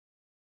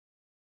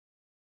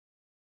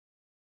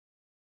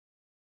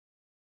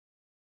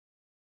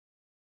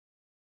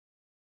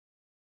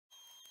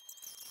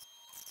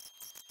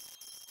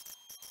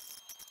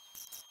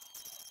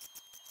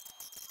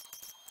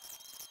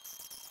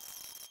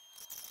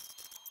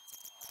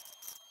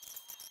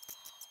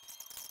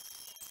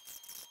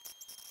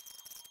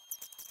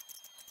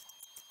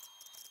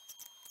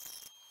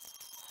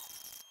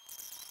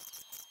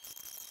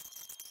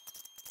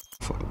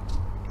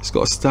It's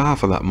got a star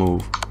for that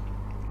move.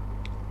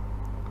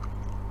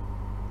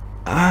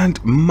 And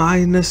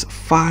minus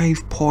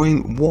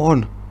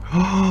 5.1.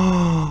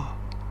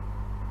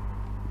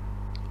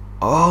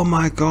 Oh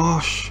my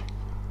gosh.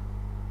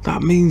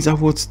 That means I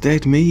was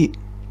dead meat.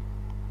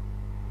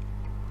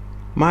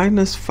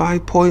 Minus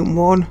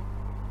 5.1.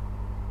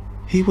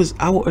 He was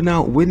out and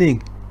out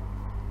winning.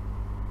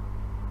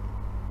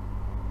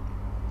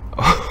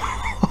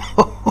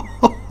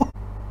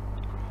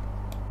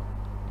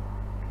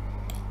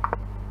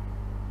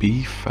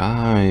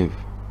 B5.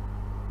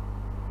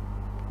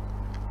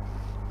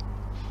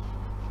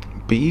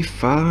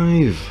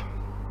 B5.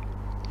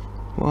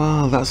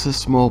 Wow, that's a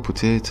small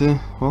potato.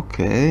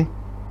 Okay.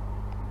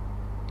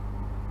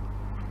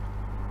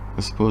 I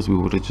suppose we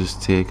would have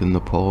just taken the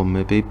pawn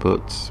maybe,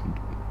 but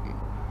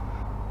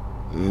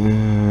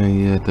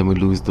yeah, then we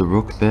lose the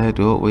rook there,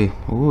 don't we?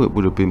 Oh, it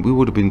would have been, we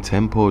would have been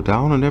tempo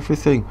down and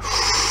everything.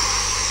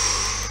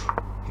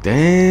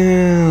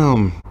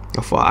 Damn.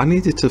 I thought I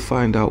needed to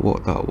find out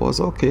what that was.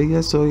 Okay,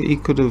 yeah, so he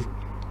could have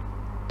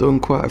done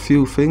quite a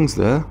few things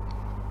there.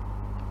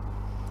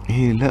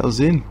 He let us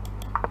in.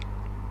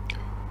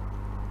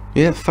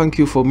 Yeah, thank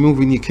you for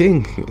moving your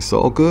king. It's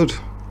all good.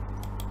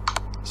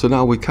 So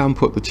now we can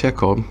put the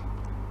check on,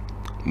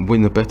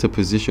 win a better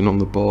position on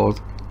the board.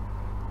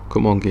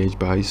 Come on, Gauge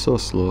Bar, he's so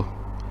slow.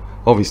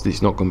 Obviously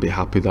it's not going to be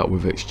happy that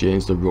we've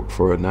exchanged the rook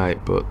for a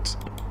knight, but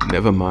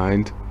never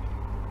mind.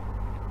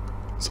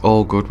 It's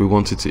all good. We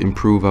wanted to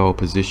improve our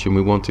position.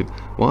 We wanted...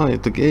 Why?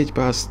 The Gauge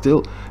Bar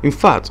still... In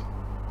fact,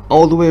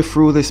 all the way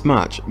through this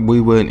match, we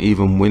weren't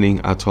even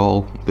winning at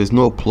all. There's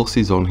no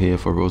pluses on here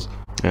for us.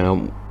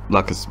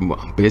 Like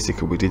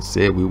basically we did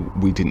say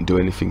we didn't do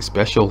anything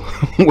special,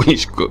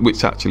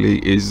 which actually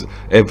is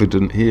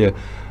evident here.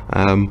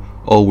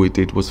 All we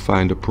did was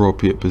find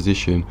appropriate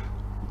position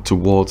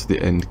towards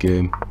the end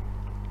game.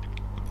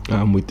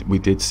 We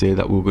did say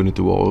that we were going to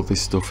do all of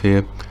this stuff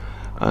here,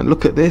 and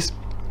look at this.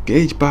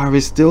 Gauge Bar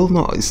is still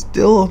not, it's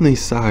still on his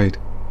side.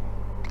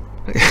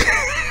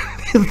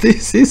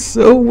 This is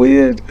so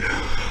weird.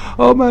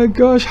 Oh my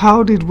gosh,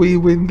 how did we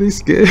win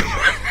this game?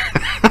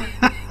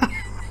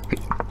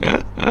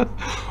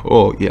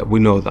 Oh yeah, we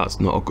know that's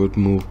not a good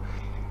move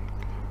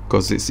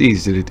because it's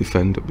easily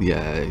defendable.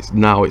 Yeah,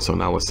 now it's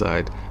on our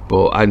side,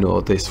 but I know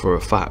this for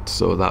a fact,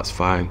 so that's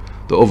fine.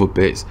 The other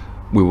bits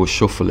we were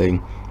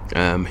shuffling.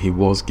 He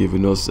was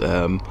giving us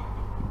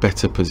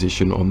better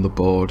position on the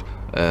board,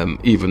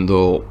 even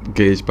though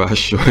Gauge Bar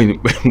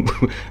showing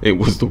it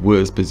was the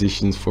worst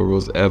positions for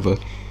us ever.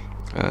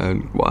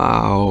 And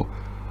wow,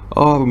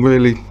 oh, I'm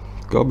really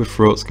got my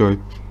throat's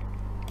going.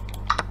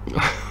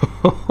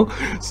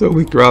 So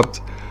we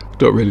grabbed.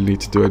 Don't really need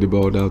to do any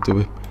more now, do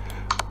we?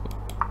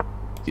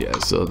 Yeah,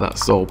 so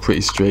that's all pretty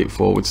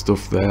straightforward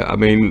stuff there. I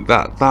mean,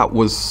 that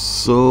was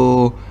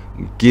so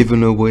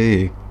given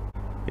away.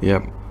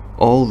 Yeah,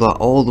 all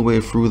the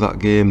way through that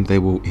game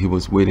he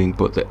was winning,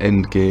 but the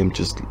end game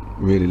just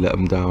really let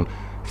them down.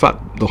 In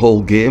fact, the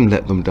whole game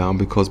let them down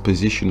because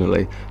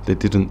positionally they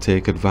didn't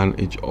take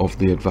advantage of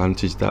the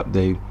advantage that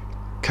they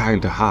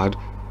kind of had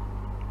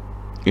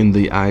in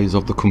the eyes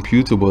of the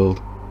computer world.